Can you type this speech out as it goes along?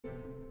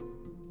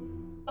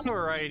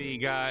Alrighty,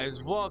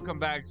 guys, welcome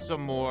back to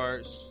some more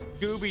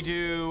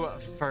Scooby-Doo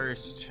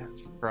First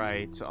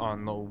Fright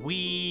on the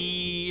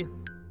Wii.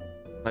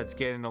 Let's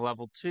get into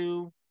level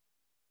 2.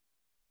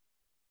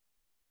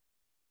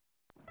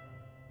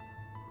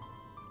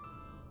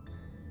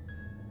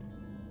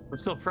 We're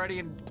still Fred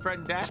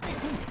and Daphne.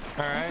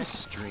 Alright.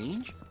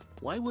 Strange.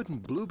 Why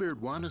wouldn't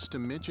Bluebeard want us to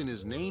mention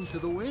his name to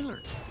the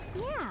whaler?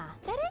 Yeah,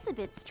 that is a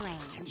bit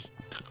strange.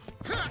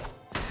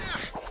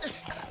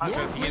 How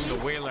does he and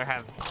the whaler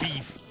have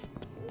beef?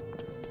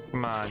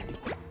 Come on.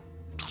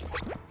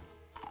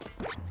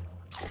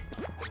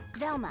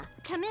 Velma,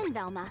 come in,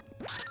 Velma.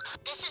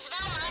 This is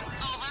Velma.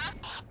 Over.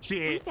 We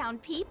Shit.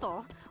 found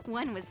people.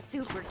 One was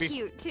super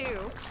cute,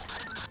 too.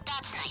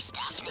 That's nice,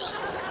 Daphne.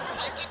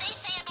 What did they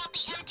say about the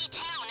empty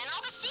town and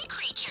all the sea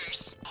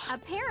creatures?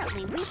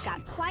 Apparently, we've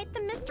got quite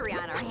the mystery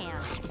on our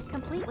hands,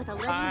 complete with a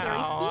legendary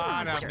sea What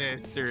a monster.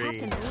 mystery.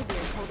 Captain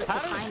Bluebeard told us How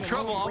to does find an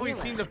Trouble old always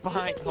whaler. seem to He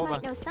find- thinks he hold might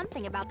on. know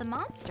something about the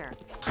monster.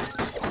 See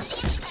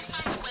if you can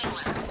find the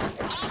whaler.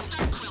 I'll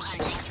start clue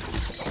hunting.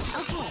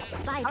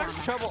 Okay, bye, How Velma.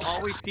 does Trouble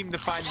always seem to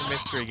find the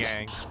mystery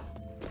gang?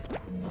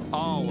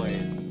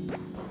 Always.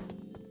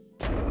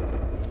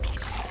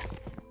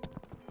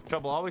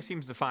 Trouble always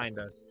seems to find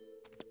us.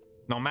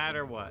 No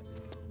matter what.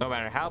 No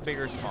matter how big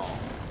or small.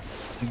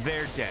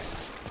 They're dead.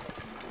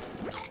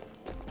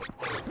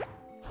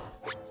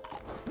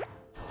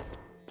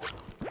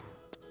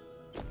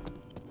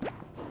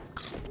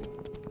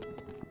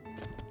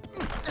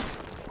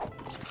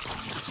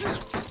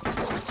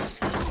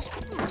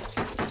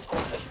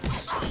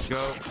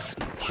 Go.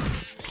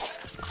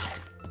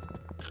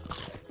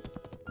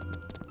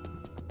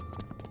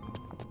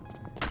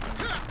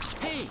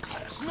 Hey,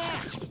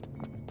 snacks!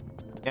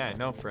 Yeah, I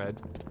know,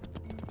 Fred.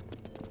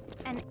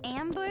 An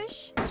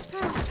ambush?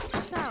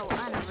 So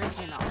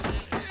unoriginal.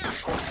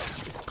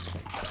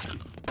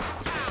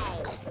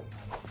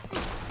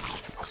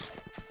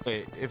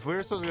 Wait, if we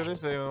were supposed to go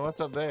this way, what's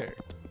up there?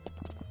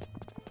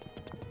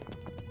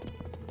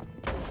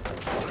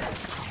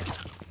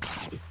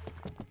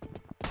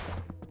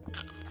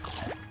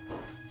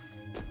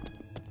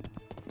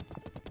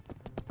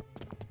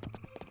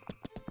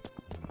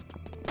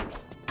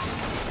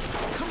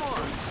 Come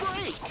on,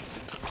 break!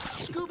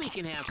 Scooby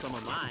can have some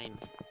of mine.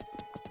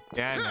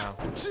 Yeah, I know.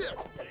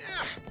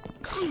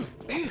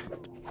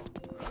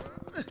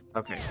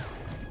 Okay.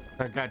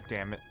 God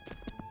damn it.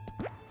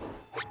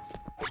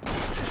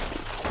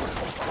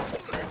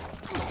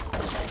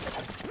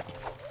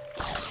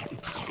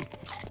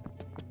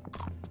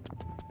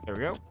 There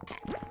we go.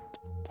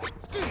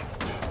 Take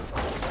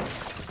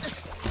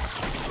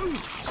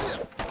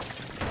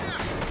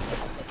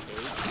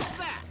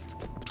that!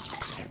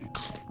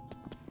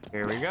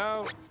 Here we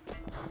go.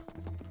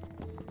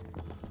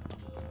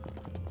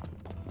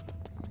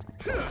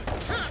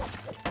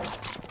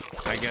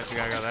 I guess we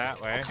gotta go that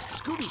way.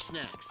 Scooby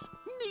snacks!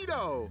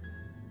 Neato!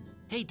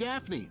 Hey,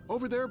 Daphne,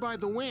 over there by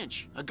the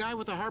winch, a guy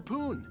with a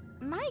harpoon.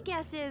 My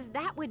guess is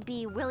that would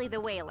be Willie the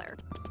Whaler.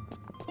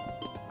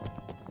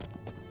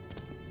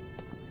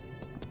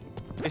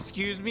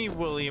 Excuse me,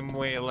 William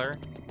Whaler.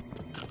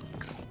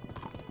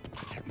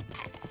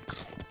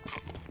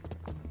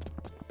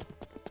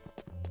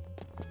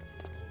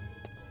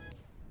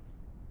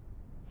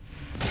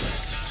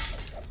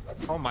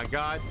 Oh my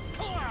god.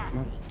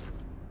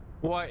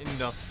 What in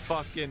the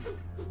fucking...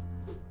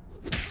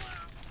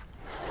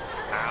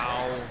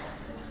 Ow.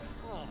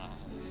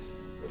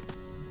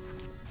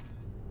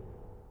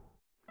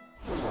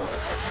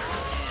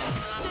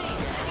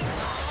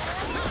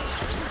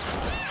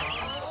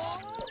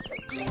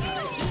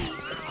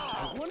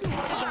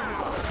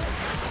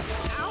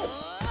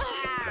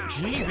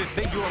 Jesus,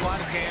 they do a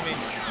lot of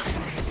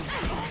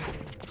damage.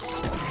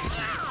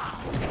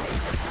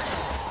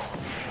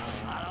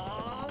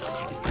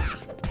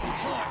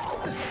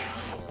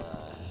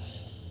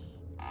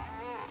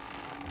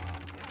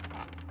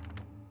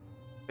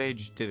 They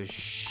just did a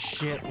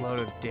shitload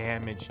of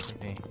damage to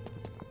me.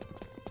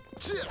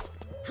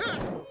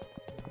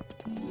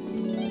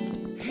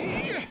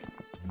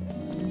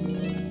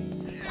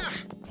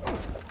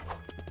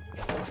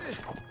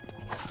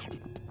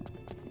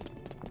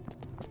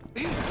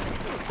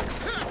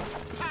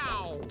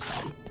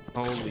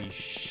 Holy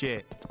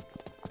shit.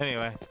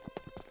 Anyway.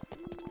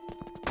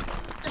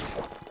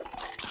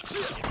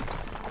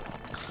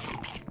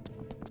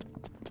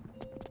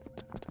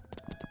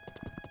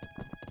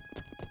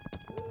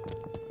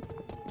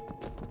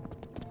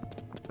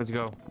 Let's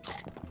go.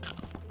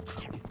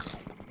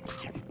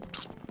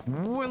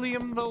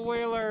 William the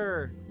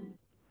Whaler.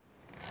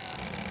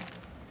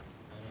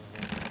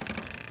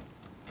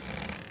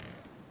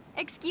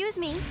 Excuse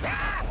me.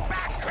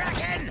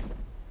 Backtracking!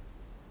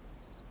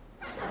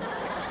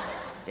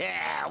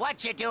 Yeah,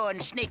 what you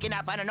doing sneaking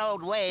up on an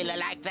old whaler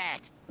like that?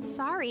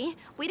 Sorry,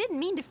 we didn't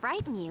mean to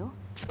frighten you.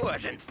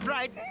 Wasn't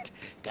frightened.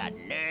 Got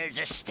nerves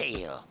of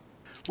steel.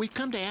 We've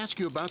come to ask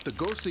you about the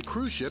ghostly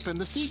cruise ship and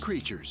the sea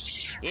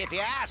creatures. If you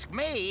ask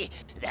me,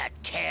 that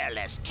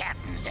careless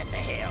captain's at the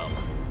helm.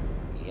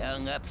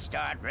 Young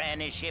upstart ran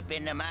his ship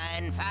into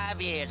mine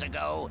 5 years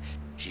ago.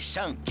 She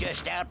sunk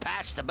just out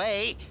past the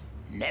bay,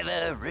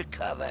 never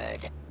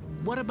recovered.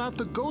 What about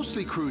the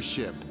ghostly cruise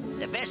ship?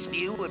 The best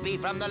view would be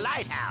from the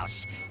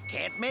lighthouse.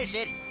 Can't miss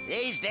it.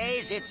 These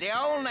days, it's the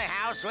only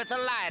house with a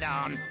light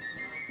on.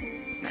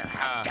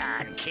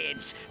 Darn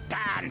kids.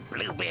 Darn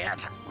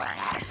Bluebeard.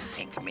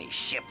 Sink me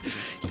ship.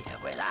 Yeah,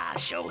 well, I'll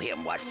show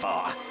him what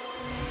for.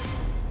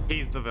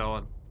 He's the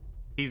villain.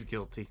 He's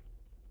guilty.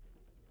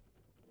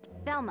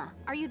 Velma,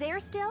 are you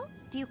there still?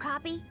 Do you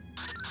copy?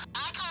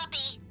 I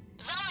copy.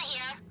 Velma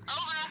here.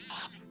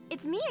 Over.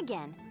 It's me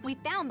again. We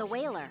found the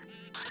whaler.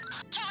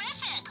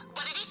 Terrific.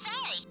 What did he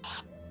say?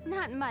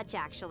 Not much,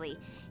 actually.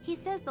 He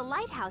says the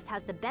lighthouse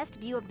has the best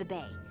view of the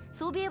bay,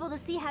 so we'll be able to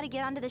see how to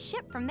get onto the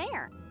ship from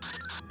there.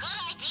 Good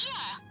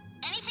idea.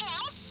 Anything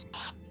else?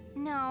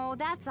 No,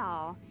 that's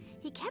all.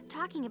 He kept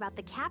talking about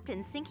the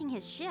captain sinking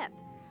his ship.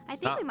 I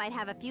think we might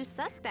have a few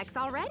suspects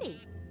already.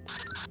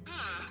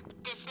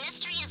 This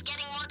mystery is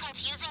getting more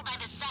confusing by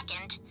the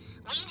second.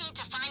 We need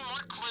to find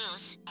more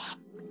clues.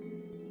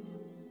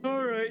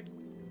 All right.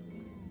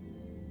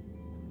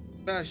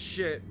 Ah,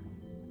 shit.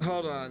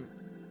 Hold on.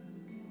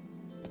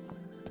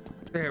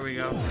 There we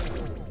go.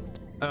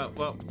 Oh,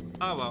 well.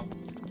 Oh, well.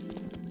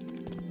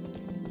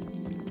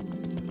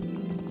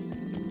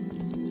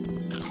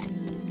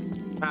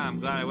 I'm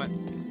glad I went.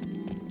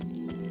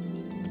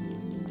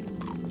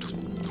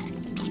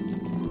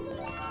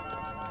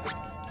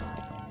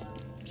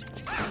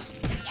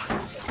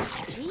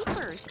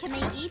 Jeepers, can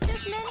they eat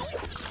this many?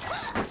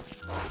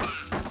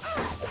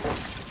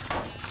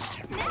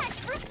 Snacks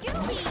for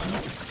Scooby!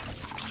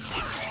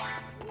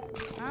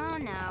 Oh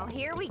no,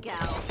 here we go.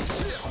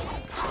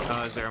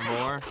 Oh, is there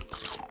more?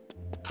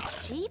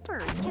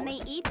 Jeepers, can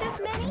they eat this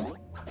many?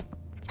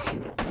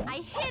 I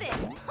hit it!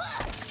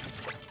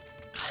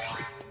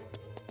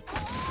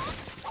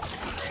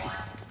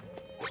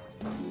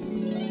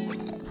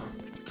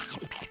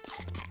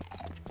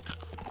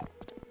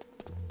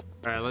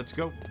 All right, let's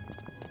go.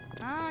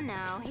 Oh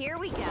no, here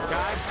we go.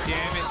 God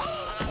damn it.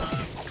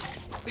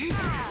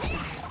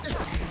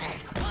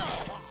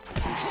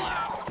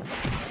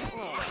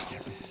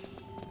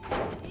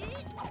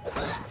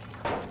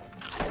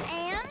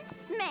 And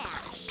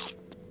smash.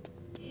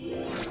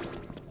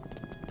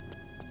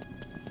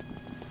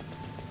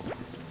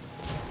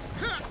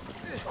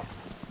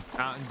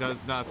 Mountain does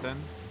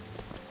nothing.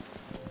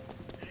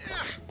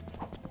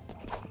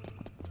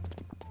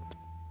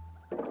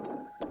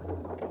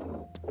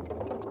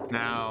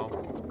 Now.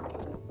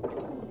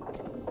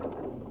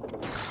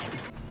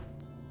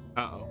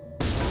 Uh-oh.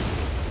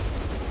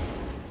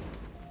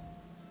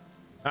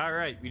 All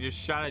right, we just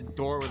shot a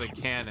door with a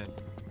cannon.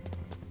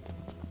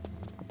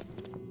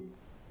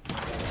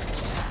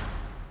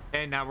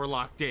 And now we're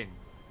locked in.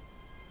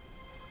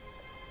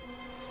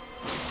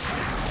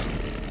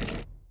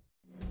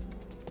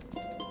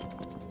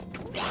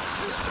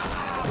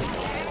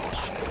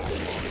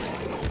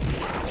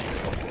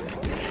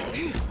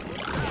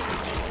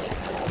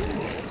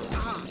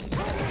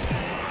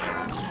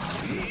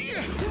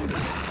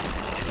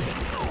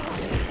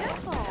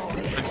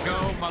 Let's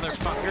go,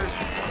 motherfucker.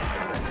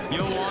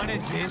 You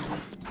wanted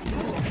this.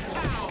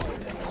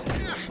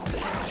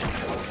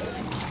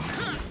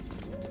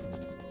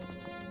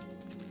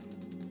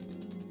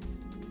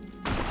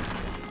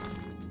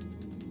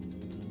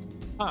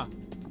 Huh.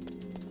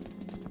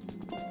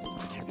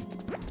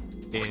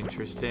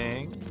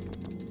 Interesting.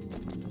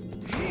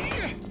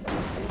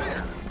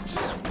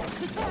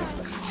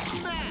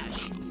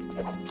 Smash!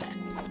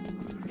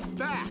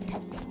 Back!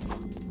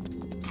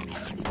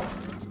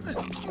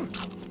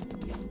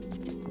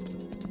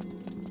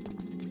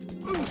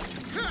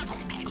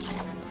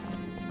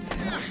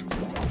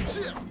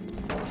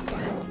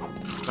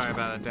 Sorry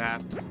about that,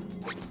 Daff.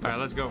 All right,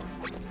 let's go.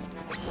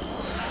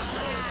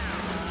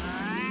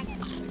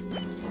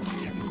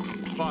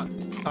 Fuck.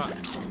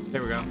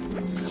 There we go.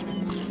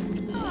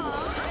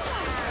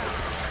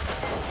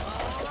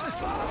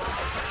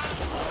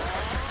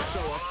 So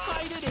a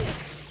fight it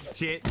is!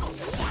 Shit.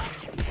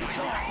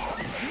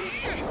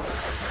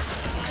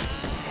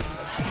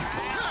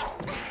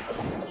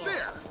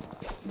 There!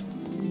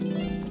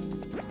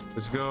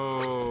 Let's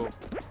go.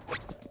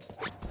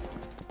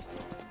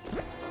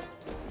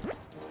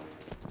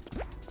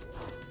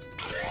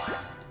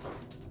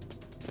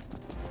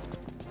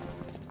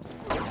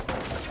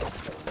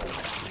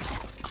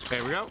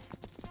 There we go.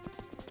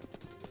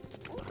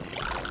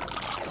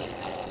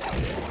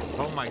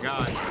 Oh my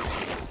god.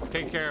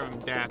 Take care of him,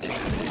 Daphne.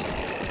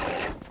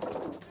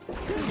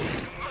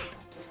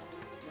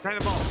 Try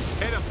the ball.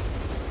 Hit him.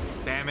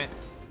 Damn it.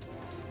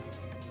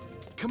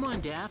 Come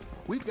on, Daff.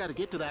 We've got to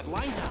get to that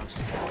lighthouse.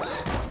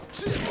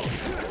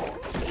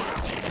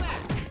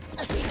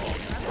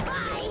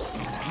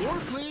 More,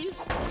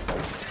 please?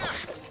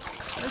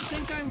 I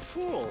think I'm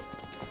full.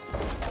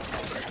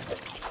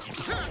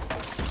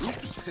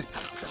 Oops.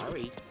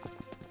 Sorry.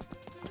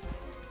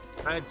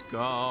 Let's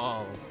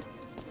go.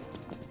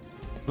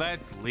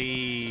 Let's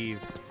leave.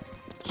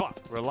 Fuck,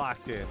 we're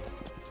locked in.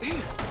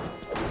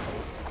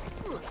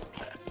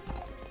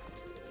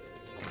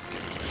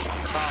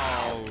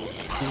 Oh,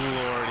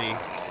 lordy.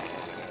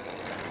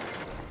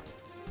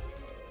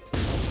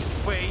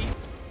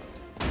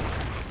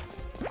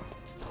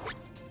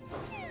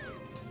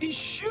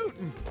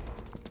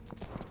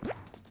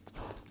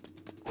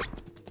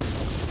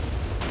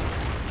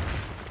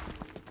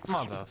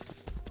 Mother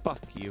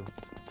fuck you.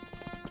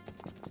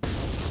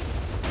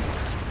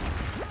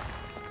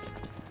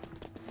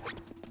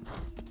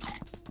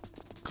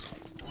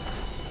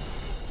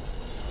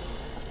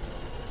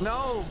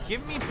 No,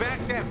 give me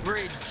back that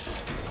bridge.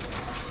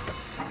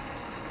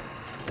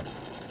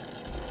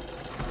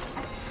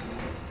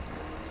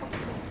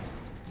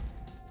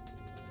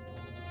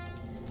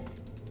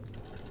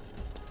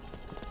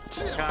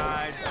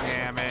 God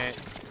damn it.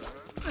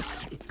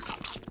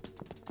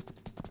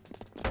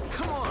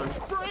 Come on,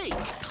 break!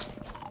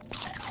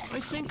 I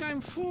think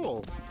I'm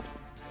full.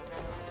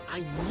 I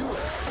knew it.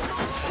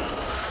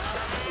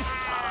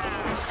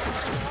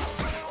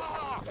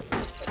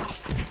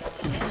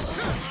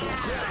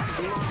 Cats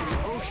belong in the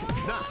ocean,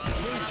 not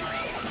cages.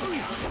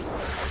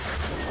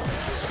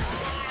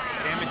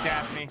 Damn it,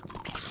 Daphne.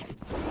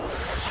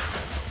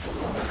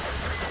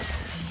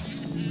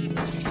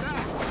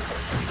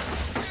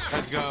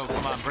 Let's go.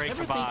 Come on, break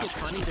the Ever think box. it's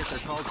funny that they're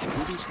called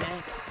Scooby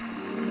snacks?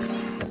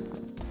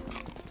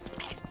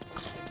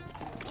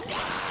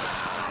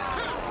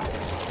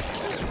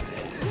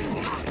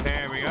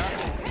 There we go.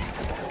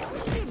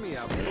 Give me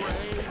a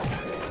break.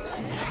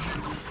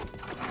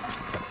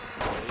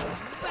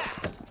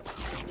 That.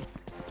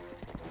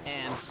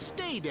 And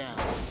stay down.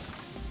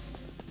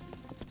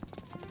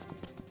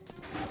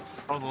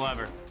 Pull the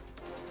lever.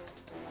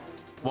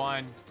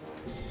 1.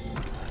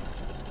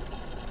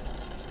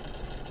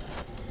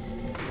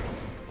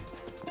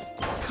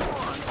 Come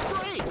on,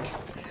 break!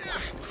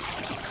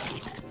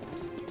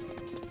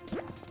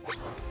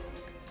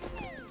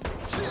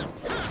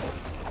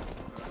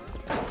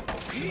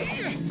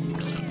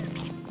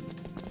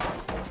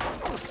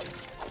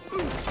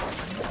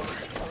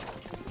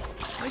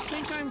 I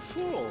think I'm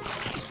full.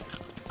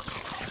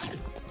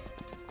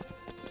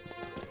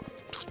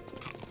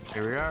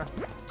 Here we are.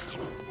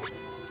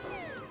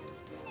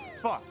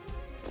 Fuck.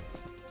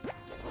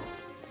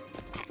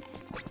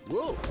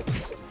 Whoa,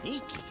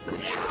 sneaky.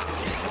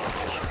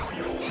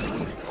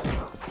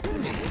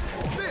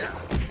 There.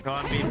 Go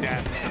on, beat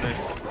Daphne for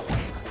this.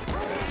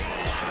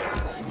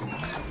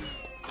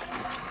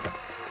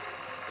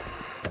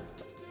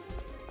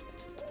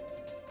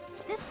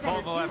 This better Pull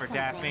the do lever, something.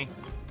 Daphne.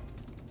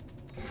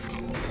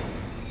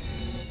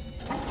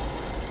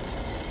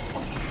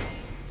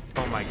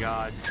 Oh my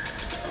god.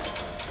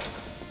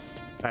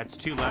 That's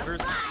 2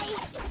 levers.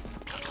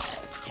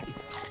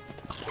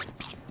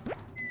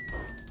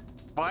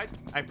 What?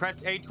 I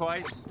pressed A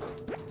twice.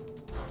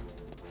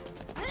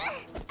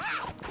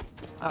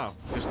 Oh,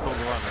 just pull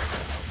the lever.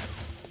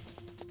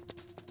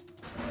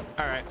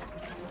 Alright.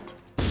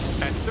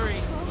 That's 3.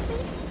 Trophy?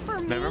 For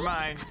me? Never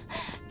mind.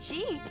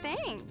 Gee,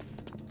 thanks.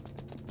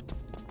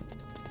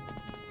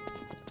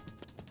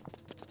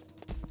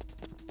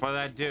 What'd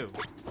that do?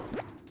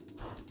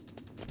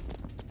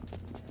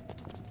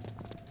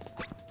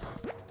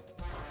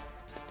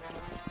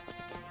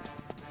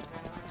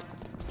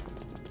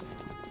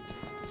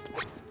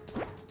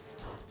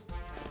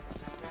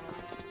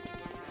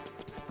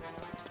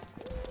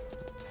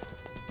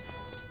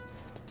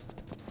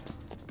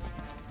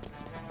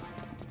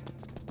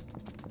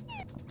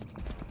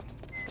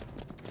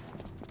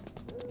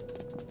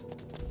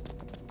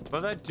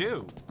 What'd that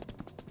do?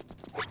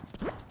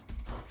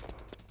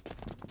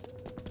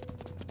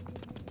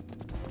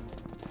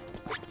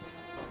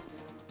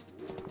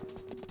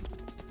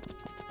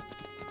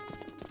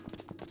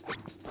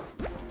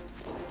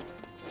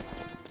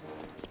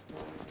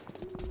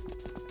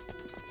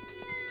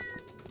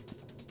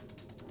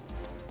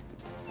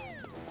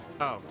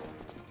 Oh,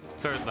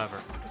 3rd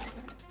lever.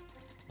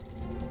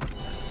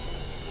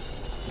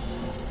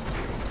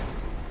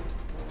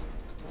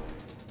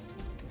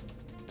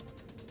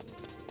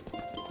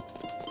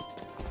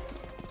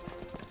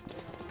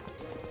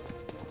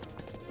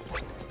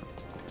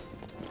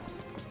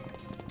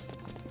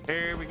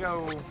 Here we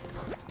go.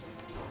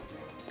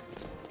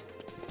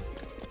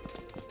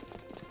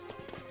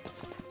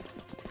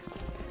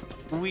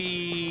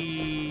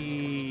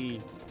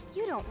 Whee!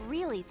 You don't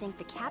really think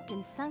the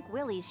captain sunk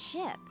Willie's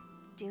ship,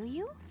 do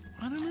you?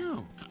 I don't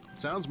know.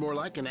 Sounds more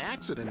like an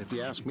accident if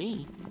you ask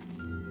me.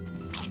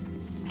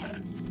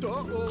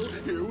 Uh-oh,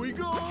 here we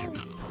go.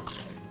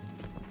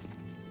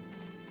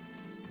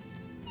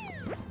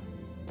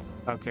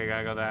 Okay,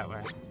 gotta go that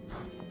way.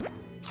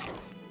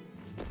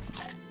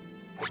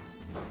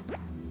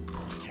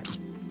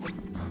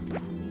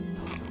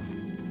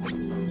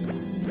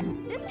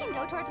 This can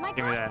go towards my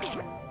Give me that.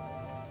 costume.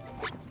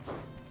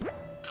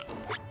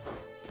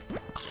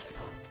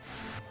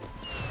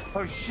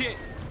 Oh shit!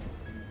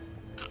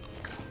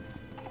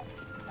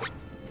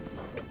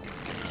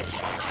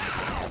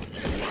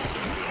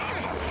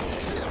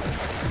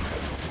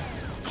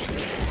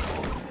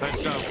 Let's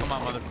go, come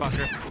on,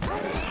 motherfucker.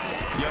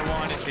 You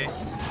wanted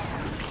this.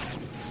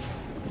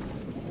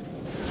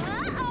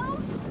 Uh-oh.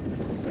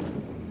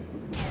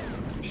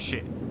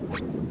 Shit.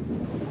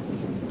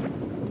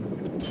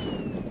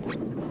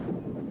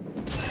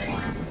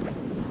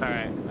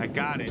 Alright, I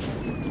got it.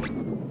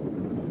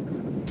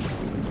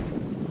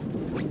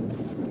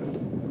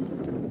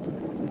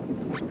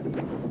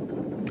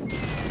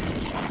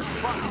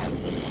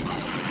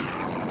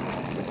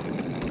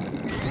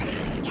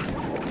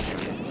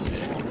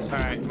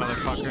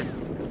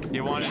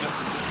 You wanted to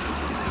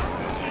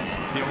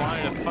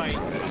fight.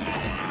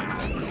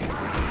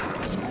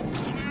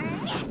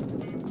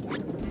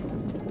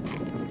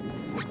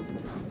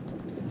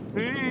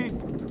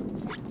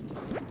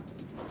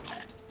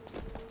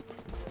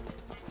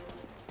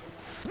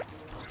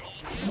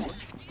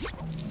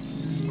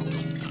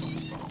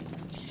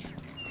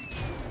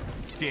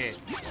 Shit.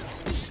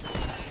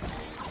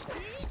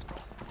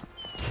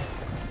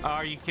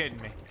 Are you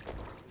kidding me?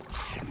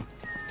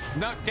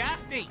 No,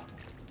 Daphne!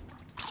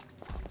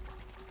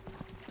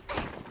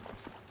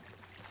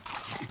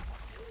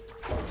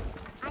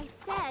 I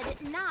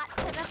said not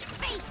to the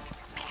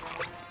face.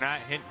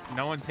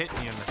 No one's hitting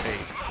you in the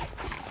face.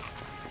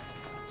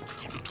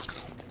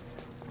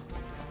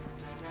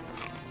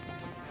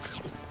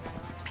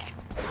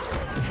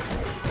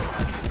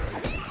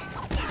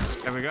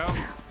 There we go.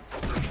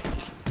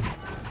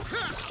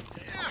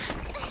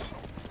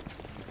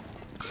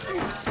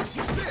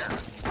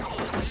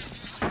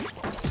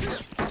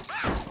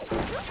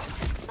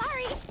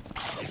 Sorry.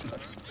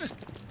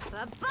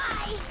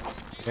 Bye-bye.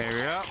 There we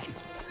go.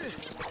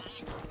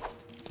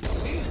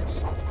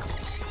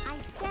 I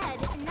said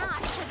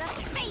not to the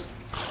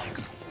face.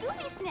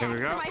 Scooby snacks There we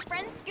go. for my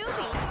friend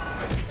Scooby.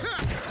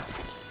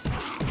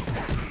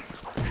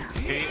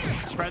 Okay,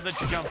 Fred,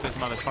 let's jump this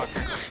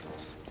motherfucker.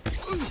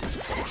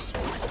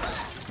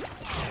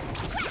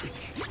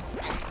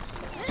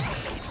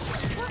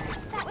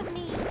 Whoops, that was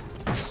me.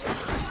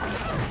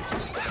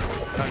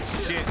 Oh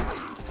shit.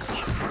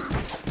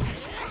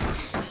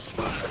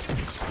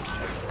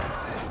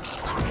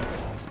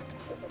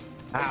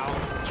 Ow.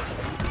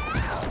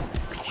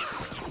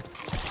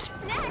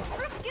 Snacks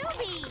for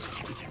Scooby.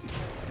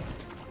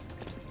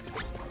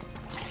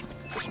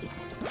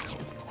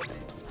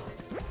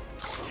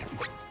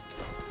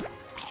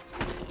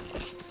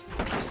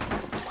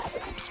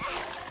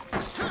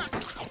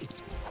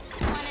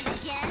 Want it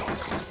again?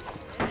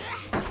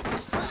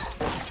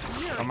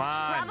 You're Come in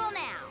on. trouble now.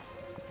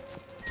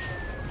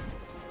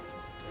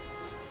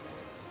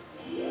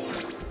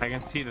 I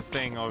can see the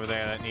thing over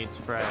there that needs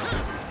Fred.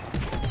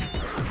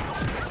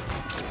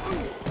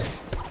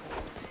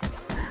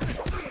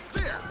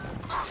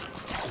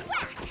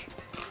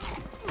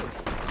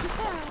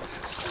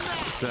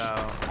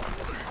 So,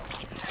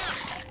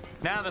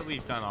 now that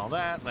we've done all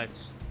that,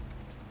 let's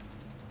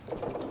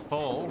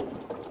pull.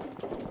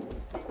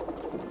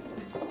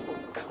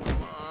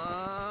 Come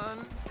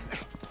on.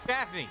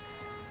 Daphne!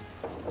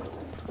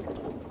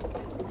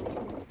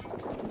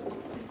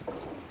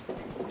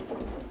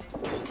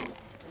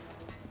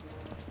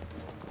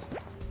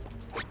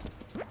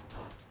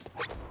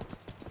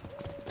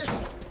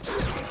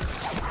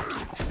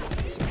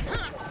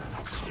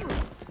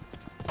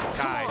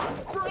 Come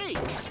on, break.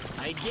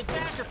 I'd get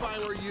back if I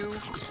were you.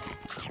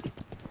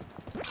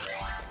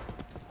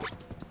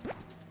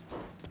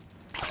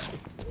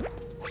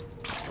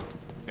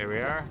 Here we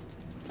are.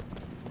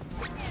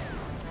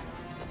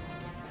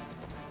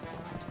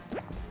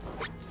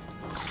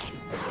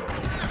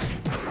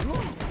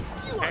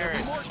 You ought to Eric.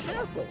 be more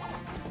careful.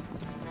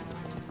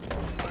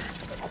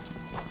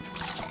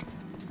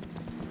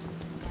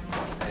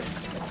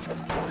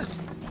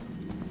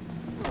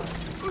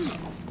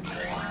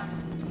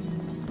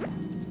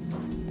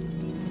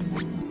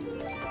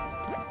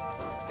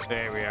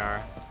 There we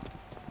are.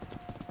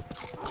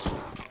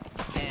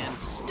 And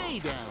stay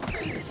down.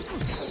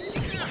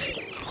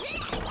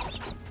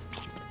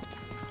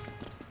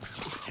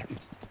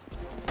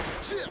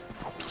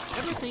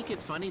 Ever think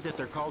it's funny that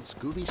they're called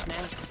Scooby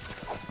snacks?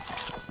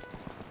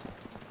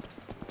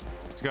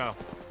 Let's go.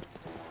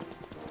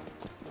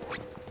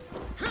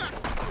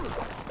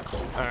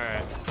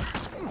 Alright.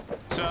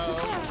 So,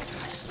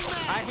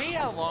 I hate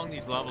how long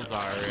these levels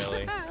are,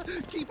 really.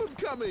 Keep them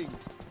coming.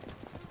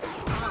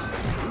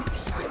 Oops.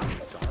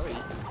 Sorry.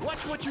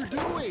 Watch what you're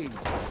doing.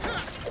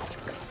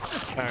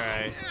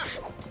 Alright.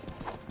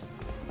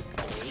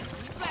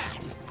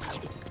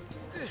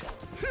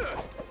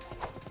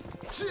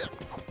 Take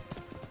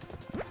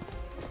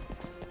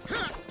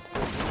that.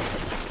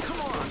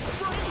 Come on,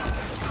 break.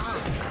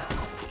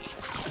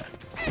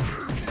 Take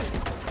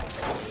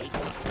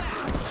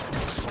that.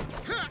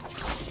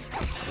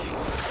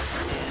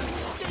 And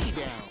stay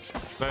down.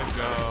 Let's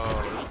go.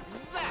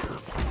 That.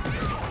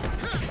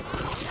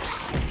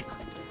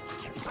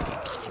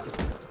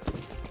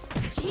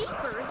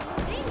 Jeepers,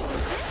 they mean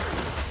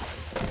business.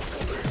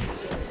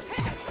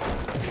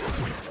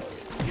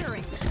 You're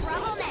in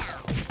trouble now.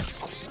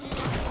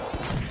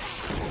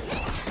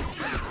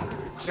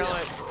 Kill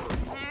it.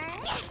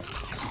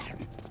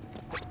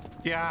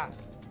 Yeah.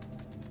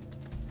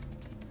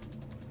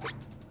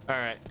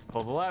 Alright,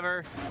 pull the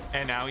lever,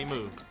 and now we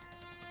move.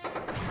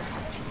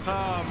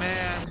 Oh,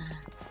 man.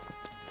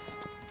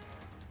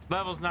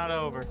 Level's not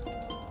over.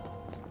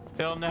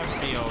 It'll never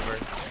be over.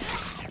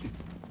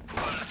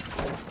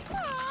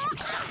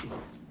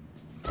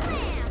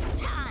 Slam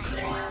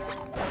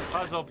time.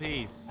 Puzzle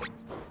piece.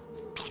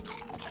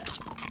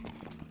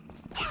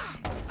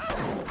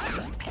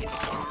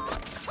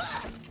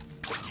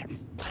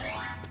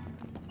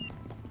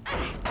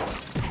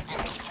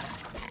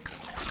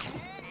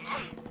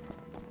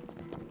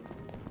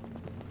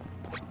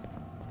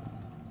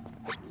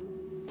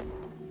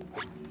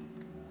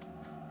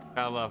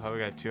 I love how we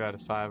got 2 out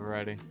of 5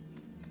 already.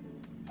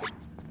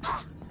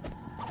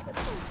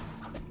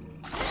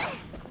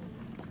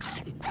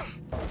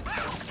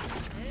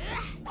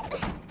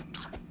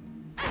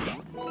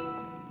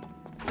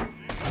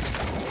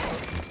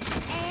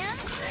 And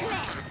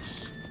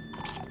smash.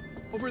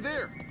 Over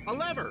there, a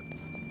lever.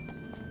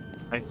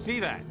 I see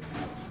that.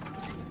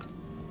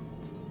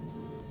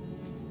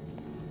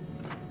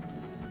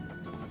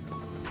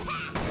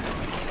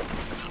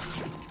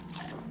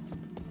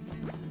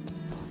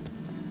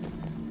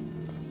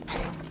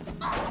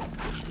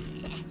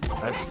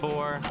 That's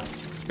 4.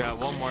 Got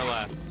 1 more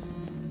left.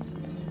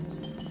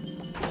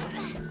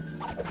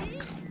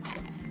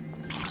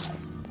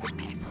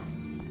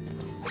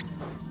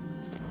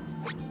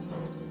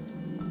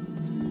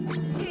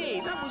 Hey,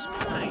 that was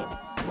mine.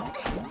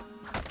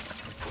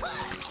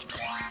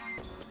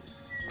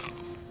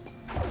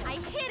 I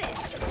hit it.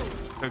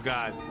 Oh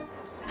God.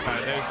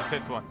 Alright, there's the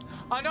 5th one.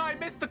 Oh no, I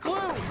missed the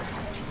clue!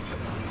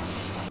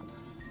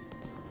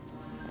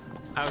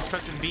 I was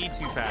pressing B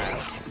too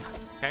fast.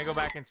 Can I go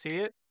back and see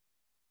it?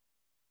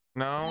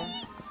 No?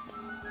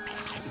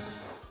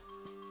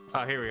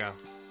 Oh, here we go.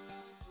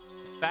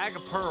 Bag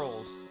of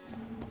pearls.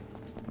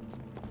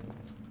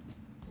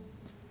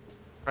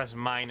 Press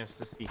minus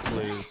to see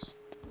clues.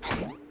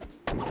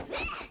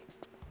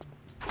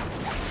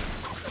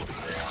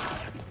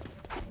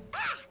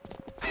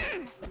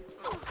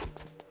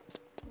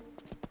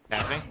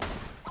 Daphne?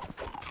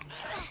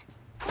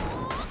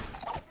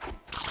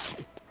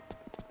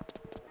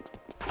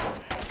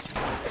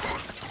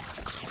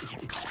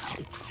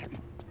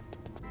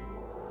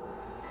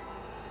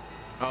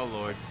 Oh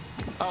Lord.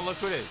 Oh, look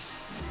who it is.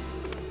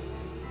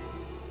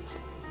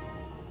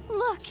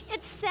 Look,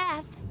 it's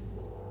Seth.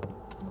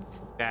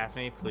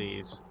 Daphne,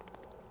 please.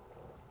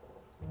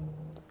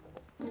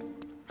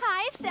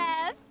 Hi,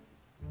 Seth.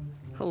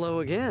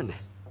 Hello again.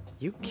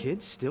 You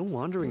kids still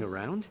wandering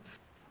around?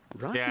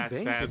 Rocky Yeah,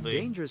 Bay's sadly.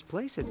 a dangerous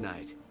place at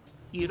night.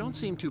 You don't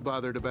seem too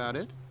bothered about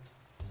it.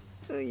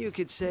 You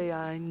could say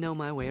I know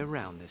my way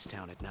around this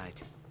town at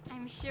night.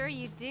 I'm sure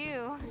you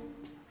do.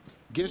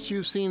 Guess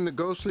you've seen the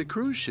ghostly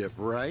cruise ship,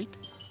 right?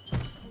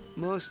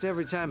 Most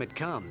every time it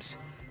comes.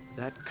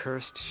 That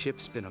cursed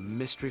ship's been a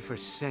mystery for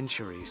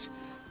centuries.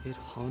 It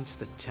haunts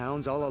the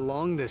towns all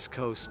along this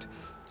coast.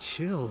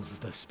 Chills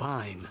the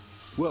spine.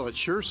 Well, it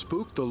sure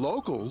spooked the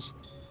locals.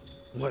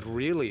 What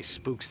really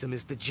spooks them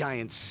is the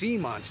giant sea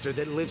monster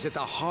that lives at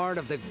the heart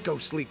of the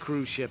ghostly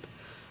cruise ship.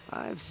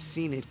 I've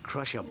seen it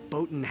crush a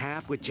boat in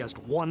half with just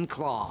 1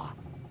 claw.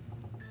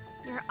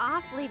 You're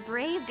awfully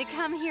brave to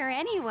come here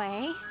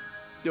anyway.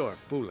 You're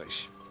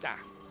foolish.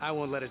 I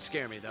won't let it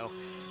scare me, though.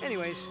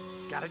 Anyways,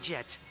 got a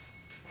jet.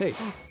 Hey,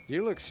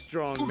 you look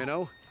strong,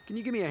 Minnow. Can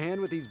you give me a hand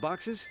with these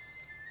boxes?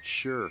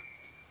 Sure.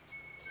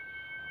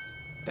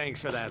 Thanks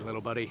for that,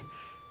 little buddy.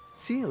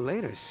 See you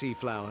later,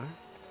 Seaflower.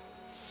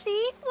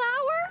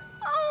 Seaflower?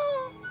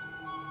 Oh!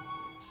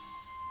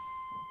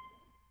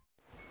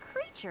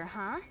 Creature,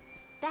 huh?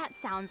 That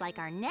sounds like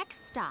our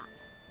next stop.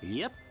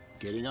 Yep.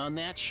 Getting on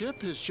that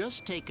ship has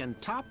just taken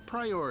top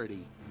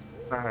priority.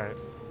 Alright.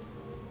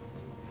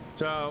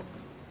 So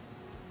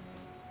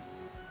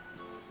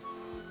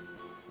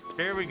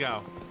here we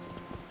go.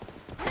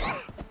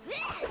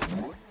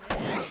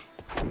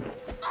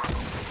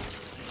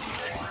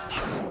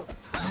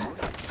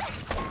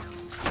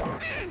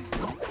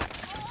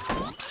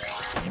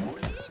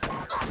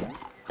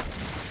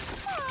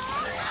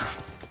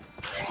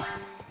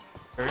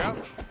 Here we go.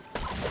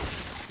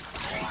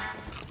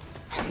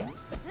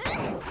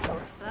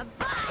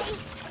 Bye-bye!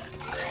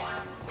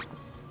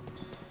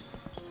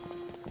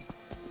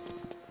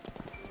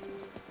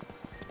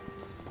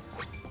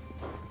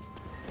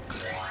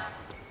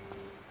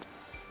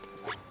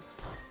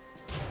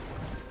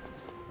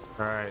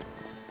 All right,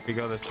 we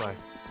go this way.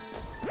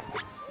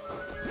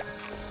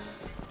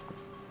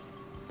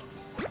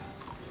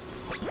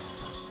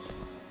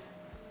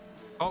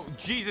 Oh,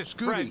 Jesus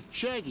Scooby, Christ.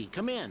 Shaggy,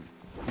 come in.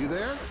 You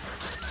there?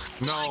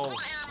 No.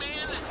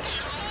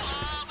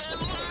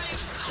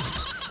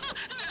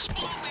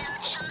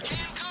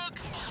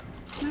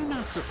 You're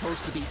not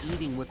supposed to be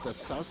eating with the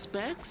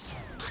suspects.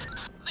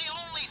 The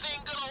only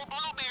thing good old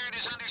Bluebeard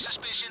is under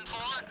suspicion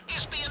for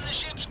is being the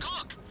ship's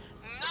cook,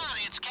 not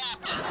its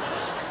captain.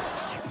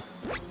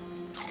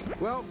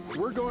 Well,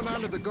 we're going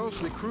on to the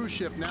ghostly cruise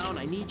ship now, and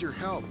I need your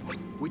help.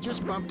 We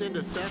just bumped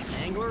into Seth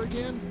Angler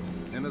again,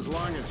 and as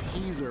long as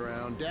he's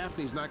around,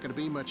 Daphne's not going to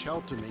be much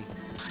help to me.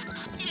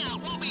 Yeah,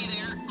 we'll be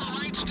there. All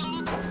right,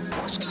 Scoob?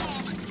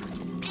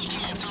 Scoob, he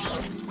can't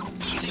talk.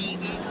 He's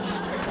eating.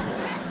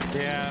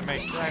 Yeah, that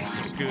makes sense,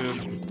 Scoob.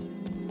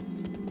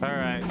 All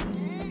right.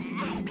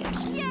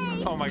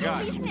 Yay! Oh my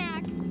God. Scooby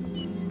snacks!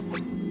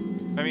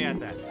 Let me add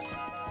that.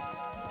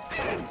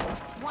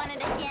 Want it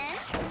again?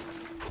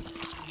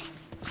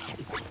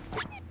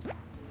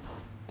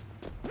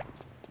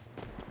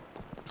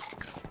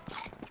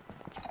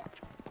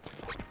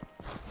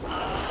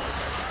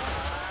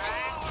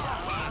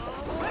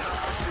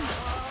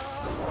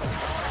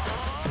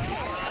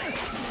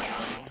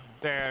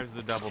 There's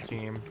the double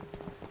team.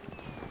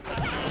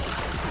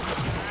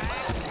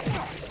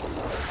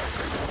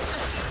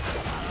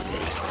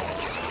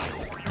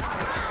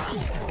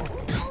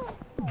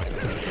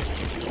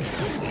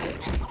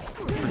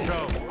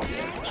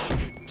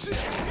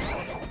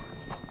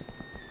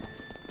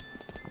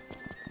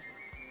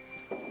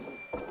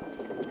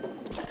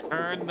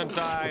 Turn the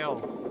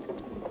dial.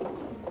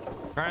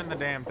 Turn the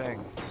damn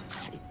thing.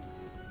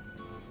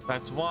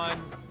 That's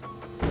one.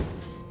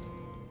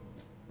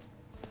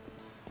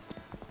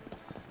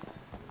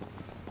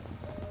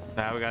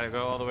 Now we gotta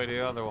go all the way to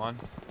the other one.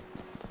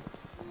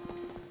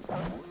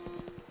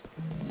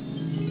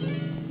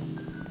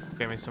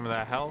 Give me some of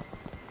that health.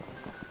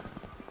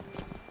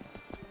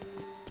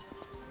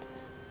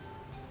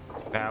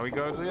 Now we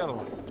go to the other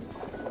one.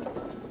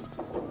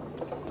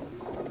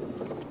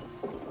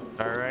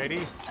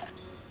 Alrighty.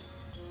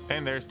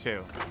 And there's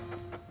two.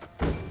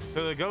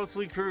 To the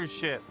ghostly cruise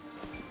ship.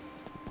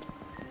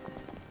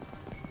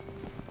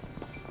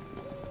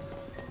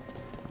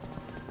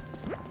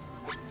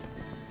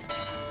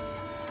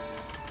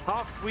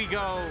 Off we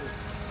go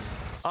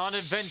on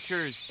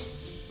adventures.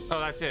 Oh,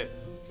 that's it.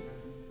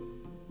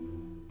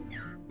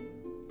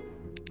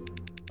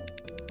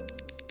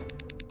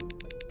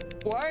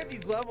 Why are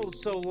these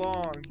levels so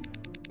long?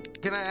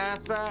 Can I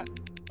ask that?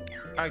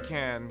 I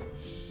can.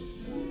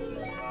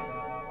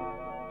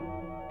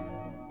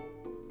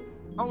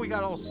 Oh, we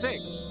got all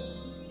 6.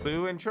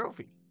 Blue and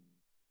trophy.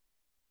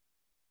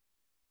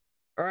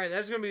 All right,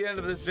 that's gonna be the end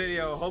of this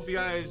video. Hope you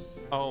guys,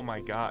 oh my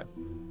God.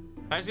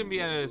 That's gonna be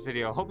the end of this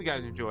video. Hope you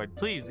guys enjoyed.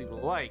 Please leave a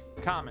like,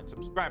 comment,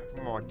 subscribe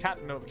for more. Tap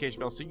the notification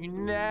bell so you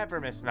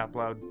never miss an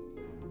upload.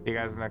 See you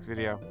guys in the next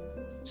video.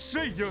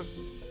 See ya!